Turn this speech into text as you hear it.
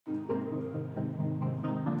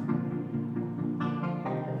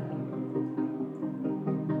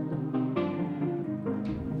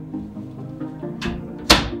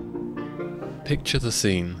Picture the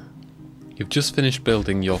scene. You've just finished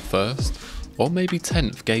building your first, or maybe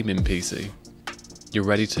 10th gaming PC. You're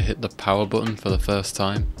ready to hit the power button for the first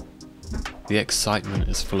time. The excitement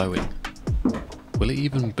is flowing. Will it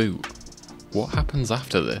even boot? What happens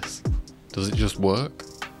after this? Does it just work?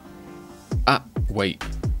 Ah, wait.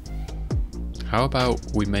 How about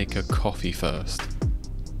we make a coffee first?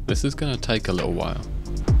 This is going to take a little while.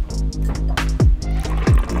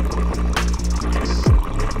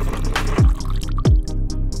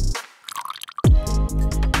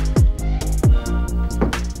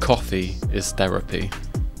 Coffee is therapy.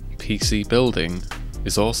 PC building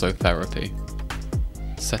is also therapy.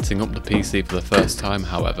 Setting up the PC for the first time,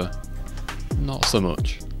 however, not so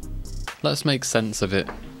much. Let's make sense of it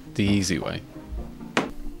the easy way.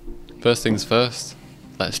 First things first,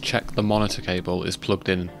 let's check the monitor cable is plugged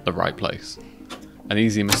in the right place. An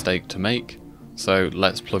easy mistake to make, so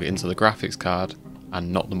let's plug it into the graphics card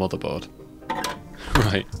and not the motherboard.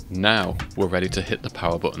 Right, now we're ready to hit the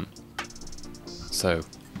power button. So,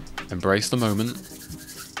 embrace the moment,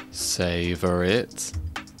 savor it.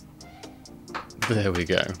 There we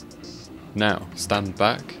go. Now, stand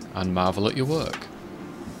back and marvel at your work.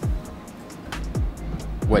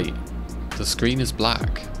 Wait, the screen is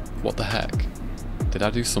black. What the heck? Did I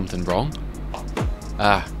do something wrong?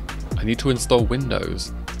 Ah, I need to install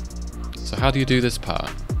Windows. So how do you do this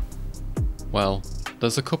part? Well,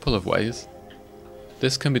 there's a couple of ways.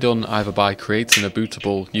 This can be done either by creating a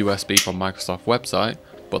bootable USB from Microsoft website,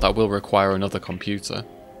 but that will require another computer,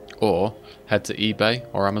 or head to eBay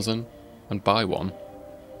or Amazon and buy one.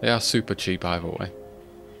 They are super cheap either way.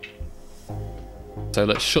 So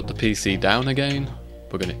let's shut the PC down again.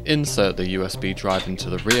 We're going to insert the USB drive into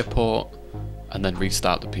the rear port and then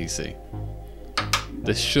restart the PC.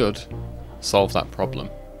 This should solve that problem.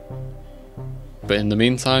 But in the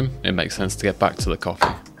meantime, it makes sense to get back to the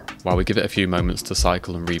coffee while we give it a few moments to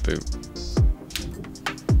cycle and reboot.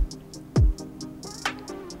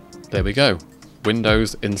 There we go,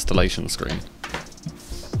 Windows installation screen.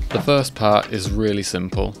 The first part is really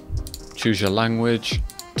simple. Choose your language,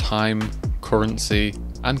 time, currency,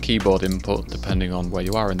 and keyboard input depending on where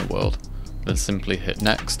you are in the world. Then simply hit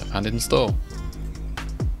next and install.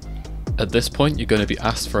 At this point you're going to be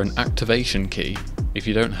asked for an activation key. If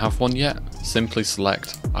you don't have one yet, simply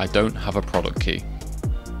select I don't have a product key.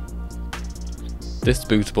 This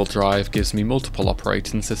bootable drive gives me multiple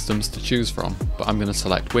operating systems to choose from, but I'm going to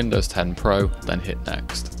select Windows 10 Pro, then hit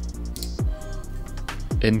next.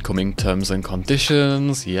 Incoming terms and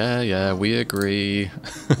conditions, yeah, we agree.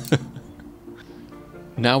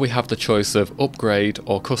 Now we have the choice of upgrade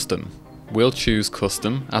or custom. We'll choose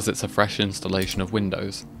custom as it's a fresh installation of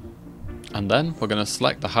Windows. And then we're going to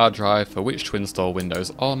select the hard drive for which to install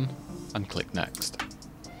Windows on and click next.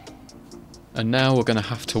 And now we're going to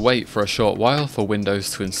have to wait for a short while for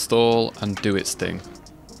Windows to install and do its thing.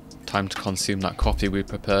 Time to consume that coffee we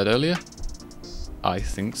prepared earlier? I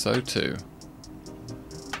think so too.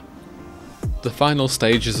 The final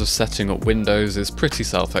stages of setting up Windows is pretty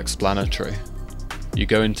self-explanatory. You're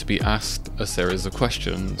going to be asked a series of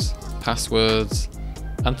questions, passwords,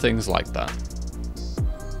 and things like that.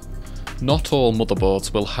 Not all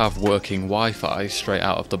motherboards will have working Wi-Fi straight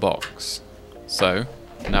out of the box, so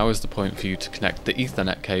now is the point for you to connect the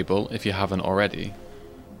Ethernet cable if you haven't already.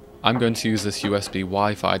 I'm going to use this USB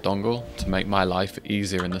Wi-Fi dongle to make my life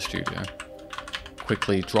easier in the studio.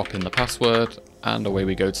 Quickly drop in the password and away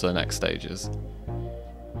we go to the next stages.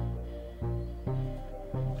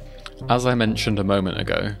 As I mentioned a moment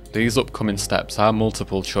ago, these upcoming steps are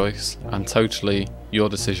multiple choice and totally your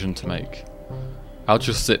decision to make. I'll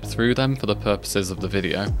just zip through them for the purposes of the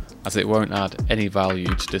video, as it won't add any value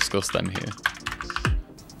to discuss them here.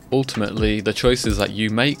 Ultimately, the choices that you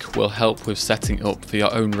make will help with setting up for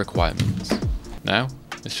your own requirements. Now,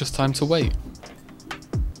 it's just time to wait.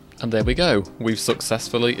 And there we go, we've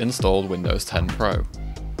successfully installed Windows 10 Pro.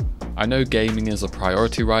 I know gaming is a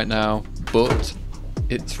priority right now, but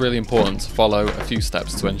it's really important to follow a few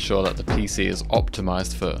steps to ensure that the PC is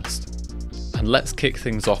optimized first. And let's kick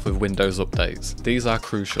things off with Windows updates. These are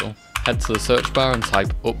crucial. Head to the search bar and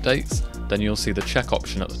type updates, then you'll see the check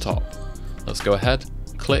option at the top. Let's go ahead,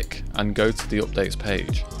 click and go to the updates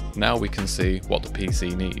page. Now we can see what the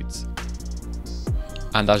PC needs.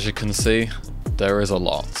 And as you can see, there is a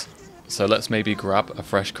lot. So let's maybe grab a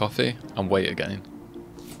fresh coffee and wait again.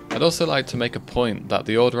 I'd also like to make a point that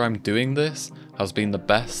the order I'm doing this has been the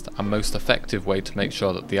best and most effective way to make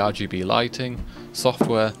sure that the RGB lighting,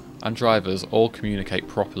 software and drivers all communicate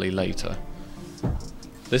properly later.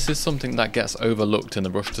 This is something that gets overlooked in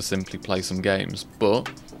the rush to simply play some games, but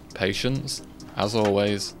patience, as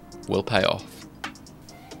always, will pay off.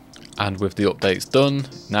 And with the updates done,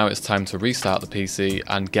 now it's time to restart the PC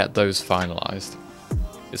and get those finalised.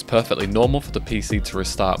 It's perfectly normal for the PC to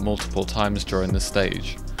restart multiple times during this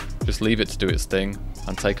stage. Just leave it to do its thing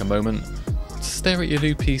and take a moment to stare at your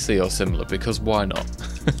new PC or similar, because why not?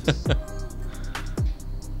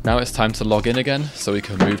 Now it's time to log in again so we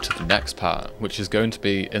can move to the next part, which is going to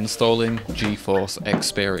be installing GeForce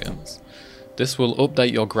Experience. This will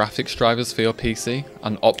update your graphics drivers for your PC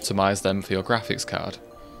and optimise them for your graphics card.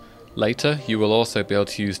 Later, you will also be able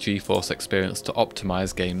to use GeForce Experience to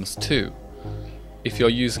optimise games too. If you're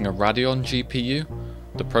using a Radeon GPU,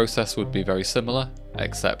 the process would be very similar,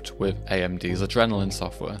 except with AMD's Adrenalin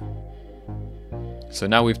software. So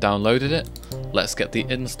now we've downloaded it, let's get the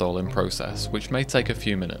installing process, which may take a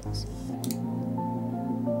few minutes.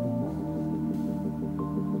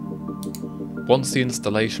 Once the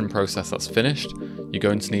installation process has finished, you're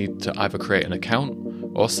going to need to either create an account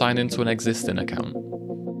or sign into an existing account.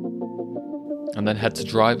 And then head to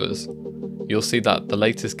drivers. You'll see that the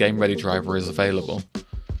latest Game Ready driver is available.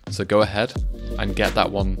 So go ahead and get that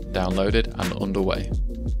one downloaded and underway.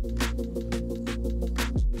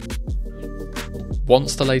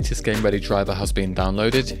 Once the latest Game Ready driver has been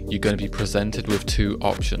downloaded, you're going to be presented with two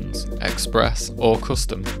options, Express or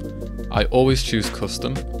Custom. I always choose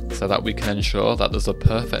Custom so that we can ensure that there's a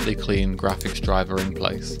perfectly clean graphics driver in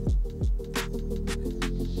place.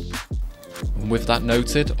 And with that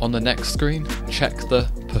noted, on the next screen, check the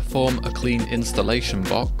Perform a Clean Installation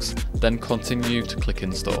box, then continue to click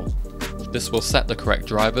Install. This will set the correct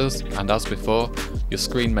drivers, and as before, your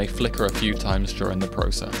screen may flicker a few times during the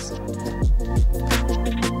process.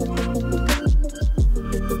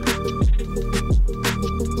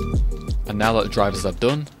 And now that the drivers are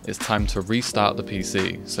done, it's time to restart the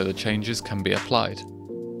PC so the changes can be applied.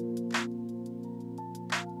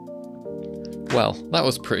 Well, that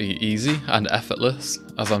was pretty easy and effortless,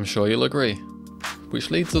 as I'm sure you'll agree. Which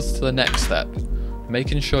leads us to the next step,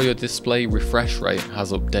 making sure your display refresh rate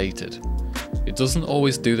has updated. It doesn't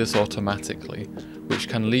always do this automatically, which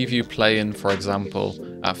can leave you playing, for example,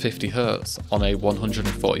 at 50Hz on a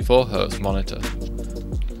 144Hz monitor.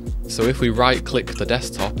 So if we right click the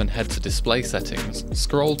desktop and head to display settings,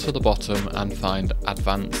 scroll to the bottom and find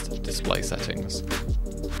advanced display settings.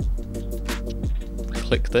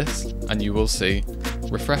 Click this and you will see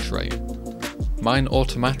refresh rate. Mine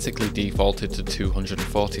automatically defaulted to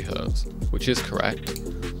 240Hz, which is correct,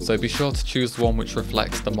 so be sure to choose the one which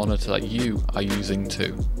reflects the monitor that you are using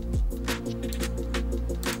too.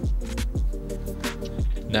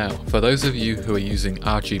 Now, for those of you who are using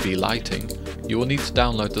RGB lighting, you will need to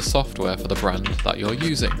download the software for the brand that you're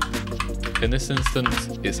using. In this instance,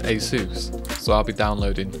 it's Asus, so I'll be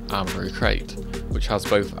downloading Armoury Crate, which has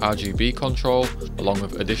both RGB control along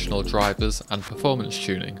with additional drivers and performance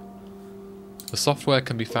tuning. The software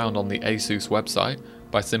can be found on the Asus website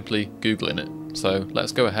by simply Googling it, so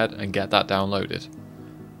let's go ahead and get that downloaded.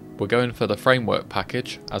 We're going for the framework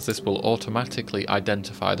package, as this will automatically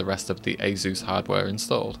identify the rest of the Asus hardware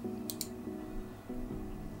installed.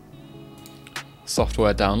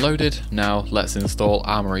 Software downloaded, now let's install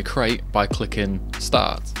Armoury Crate by clicking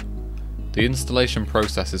Start. The installation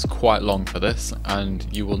process is quite long for this, and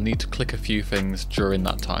you will need to click a few things during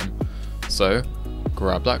that time, so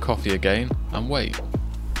grab that coffee again and wait.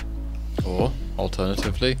 Or,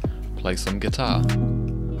 alternatively, play some guitar.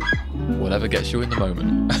 Whatever gets you in the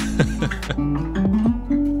moment.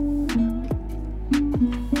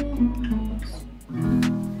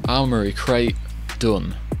 Armoury Crate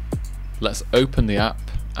done. Let's open the app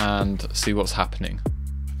and see what's happening.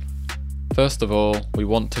 First of all, we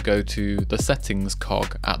want to go to the settings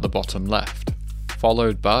cog at the bottom left,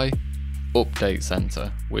 followed by Update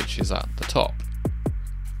Center, which is at the top.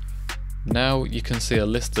 Now you can see a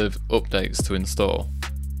list of updates to install.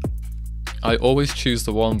 I always choose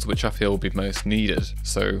the ones which I feel will be most needed,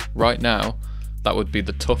 so right now that would be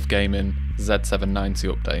the Tough Gaming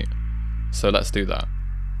Z790 update. So let's do that.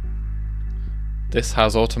 This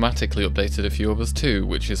has automatically updated a few others too,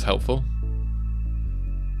 which is helpful.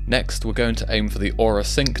 Next, we're going to aim for the Aura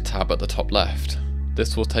Sync tab at the top left.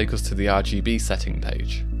 This will take us to the RGB setting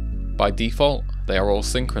page. By default, they are all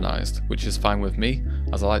synchronized, which is fine with me,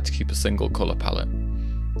 as I like to keep a single color palette.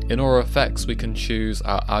 In Aura Effects, we can choose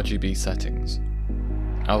our RGB settings.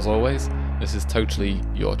 As always, this is totally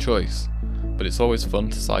your choice, but it's always fun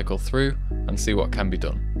to cycle through and see what can be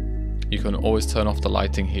done. You can always turn off the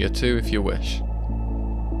lighting here too if you wish.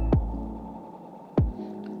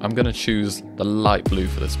 I'm going to choose the light blue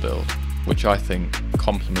for this build, which I think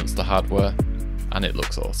complements the hardware and it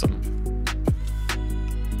looks awesome.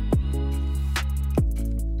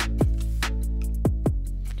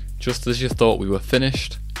 Just as you thought we were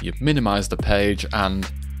finished, you minimise the page and,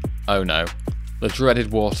 oh no, the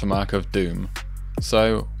dreaded watermark of doom.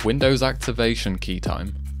 So, Windows activation key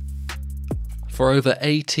time. For over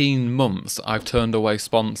 18 months I've turned away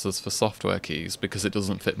sponsors for software keys because it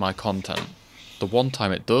doesn't fit my content. The one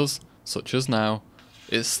time it does, such as now,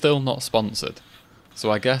 it's still not sponsored.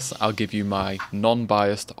 So I guess I'll give you my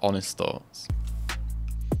non-biased honest thoughts.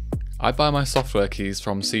 I buy my software keys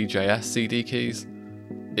from CJS CD Keys.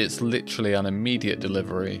 It's literally an immediate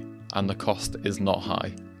delivery and the cost is not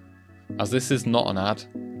high. As this is not an ad,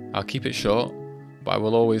 I'll keep it short, but I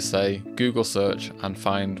will always say Google search and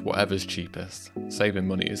find whatever's cheapest. Saving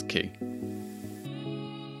money is key.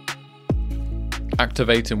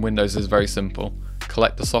 Activating Windows is very simple.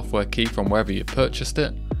 Collect the software key from wherever you purchased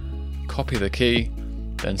it, copy the key,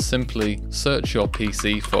 then simply search your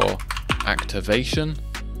PC for activation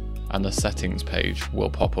and the settings page will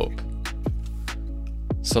pop up.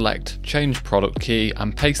 Select change product key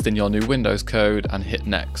and paste in your new Windows code and hit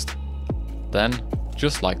next. Then,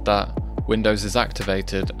 just like that, Windows is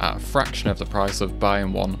activated at a fraction of the price of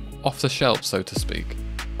buying one off the shelf, so to speak.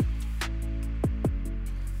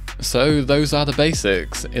 So those are the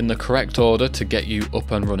basics in the correct order to get you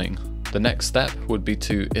up and running. The next step would be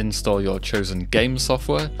to install your chosen game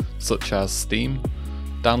software, such as Steam,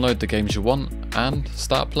 download the games you want, and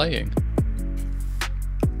start playing.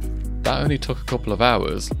 That only took a couple of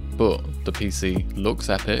hours, but the PC looks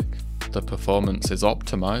epic, the performance is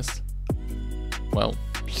optimised. Well,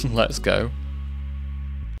 let's go.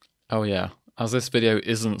 Oh yeah, as this video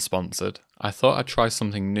isn't sponsored, I thought I'd try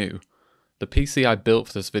something new. The PC I built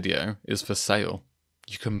for this video is for sale.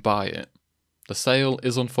 You can buy it. The sale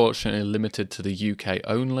is unfortunately limited to the UK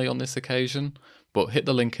only on this occasion, but hit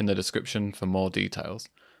the link in the description for more details.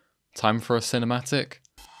 Time for a cinematic?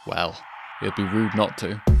 Well, it'd be rude not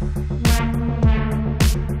to.